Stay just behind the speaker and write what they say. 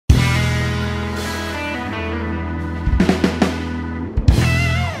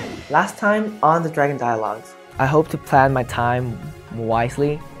Last time on the Dragon Dialogues, I hope to plan my time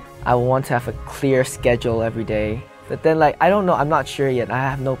wisely. I want to have a clear schedule every day. But then I don't know, I'm not sure yet. I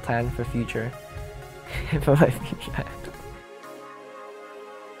have no plan for future. for my future.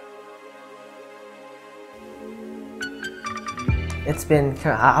 I've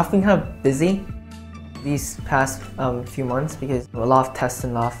been kind of busy these past few months because of a lot of tests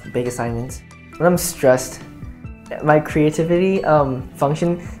and a lot of big assignments. When I'm stressed, my creativity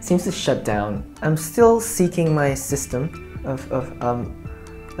function seems to shut down. I'm still seeking my system of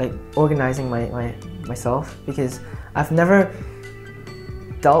organizing myself because I've never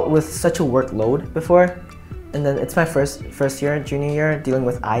dealt with such a workload before. And then it's my first year, junior year, dealing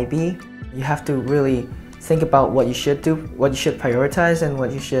with IB. You have to really think about what you should do, what you should prioritize, and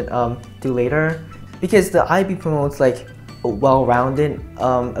what you should do later. Because the IB promotes a well-rounded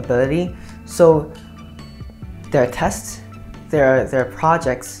ability. So there are tests, there are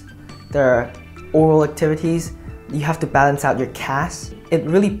projects, there are oral activities. You have to balance out your CAS. It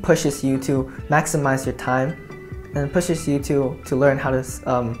really pushes you to maximize your time and pushes you to learn how to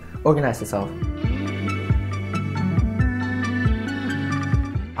organize yourself.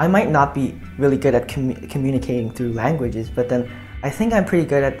 I might not be really good at communicating through languages, but then I think I'm pretty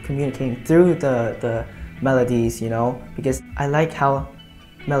good at communicating through the melodies, you know, because I like how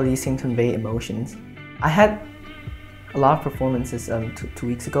melodies can convey emotions. I had a lot of performances 2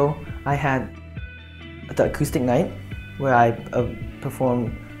 weeks ago. I had the acoustic night where I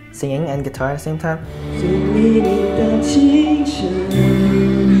performed singing and guitar at the same time.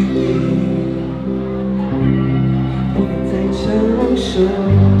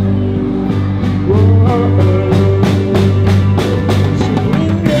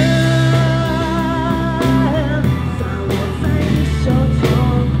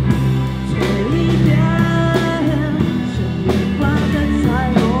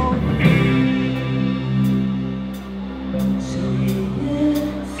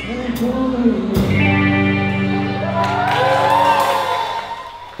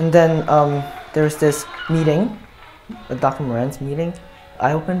 And then there was this meeting, Dr. Moran's meeting.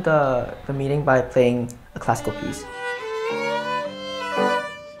 I opened the meeting by playing a classical piece.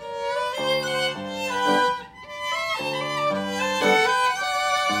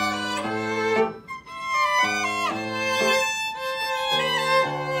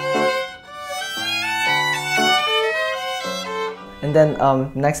 And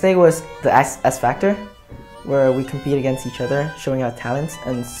then next day was the S Factor, where we compete against each other, showing our talents.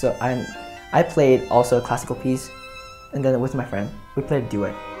 And so I played also a classical piece, and then with my friend, we played a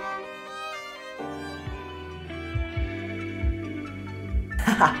duet.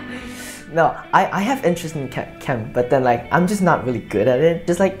 No, I have interest in chem, but then I'm just not really good at it.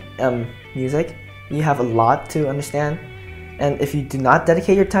 Just like music, you have a lot to understand, and if you do not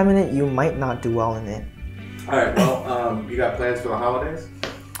dedicate your time in it, you might not do well in it. Alright, well, you got plans for the holidays?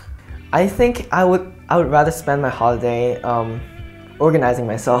 I think I would rather spend my holiday organizing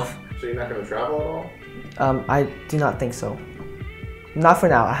myself. So you're not going to travel at all? I do not think so. Not for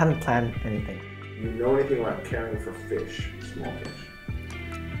now. I haven't planned anything. Do you know anything about caring for fish, small fish?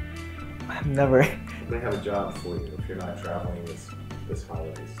 I've never. They have a job for you if you're not traveling this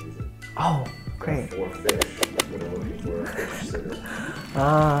holiday season. Oh, great. 4 fish that are looking for a fish sitter.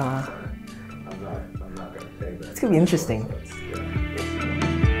 Ah. I'm not going to pay that. It's going to be interesting. Yeah.